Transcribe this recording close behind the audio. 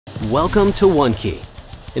Welcome to OneKey.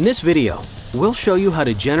 In this video, we'll show you how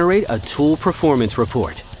to generate a tool performance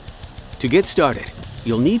report. To get started,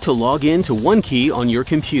 you'll need to log in to OneKey on your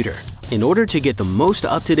computer. In order to get the most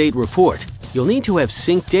up-to-date report, you'll need to have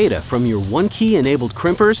synced data from your OneKey-enabled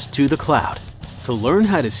crimpers to the cloud. To learn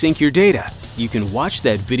how to sync your data, you can watch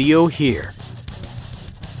that video here.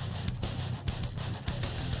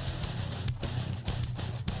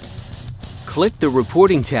 Click the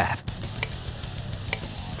Reporting tab.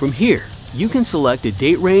 From here, you can select a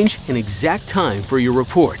date range and exact time for your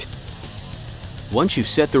report. Once you've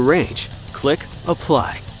set the range, click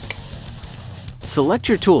Apply. Select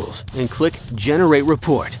your tools and click Generate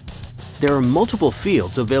Report. There are multiple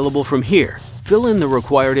fields available from here. Fill in the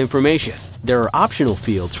required information. There are optional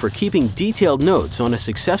fields for keeping detailed notes on a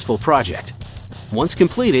successful project. Once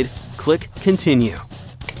completed, click Continue.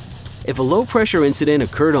 If a low-pressure incident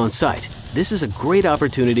occurred on site, this is a great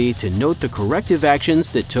opportunity to note the corrective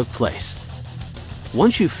actions that took place.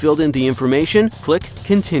 Once you've filled in the information, click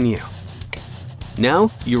Continue. Now,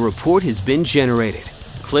 your report has been generated.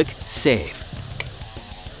 Click Save.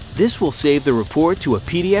 This will save the report to a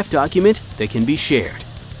PDF document that can be shared.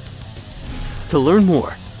 To learn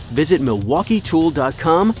more, visit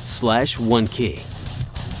milwaukeetool.com/onekey.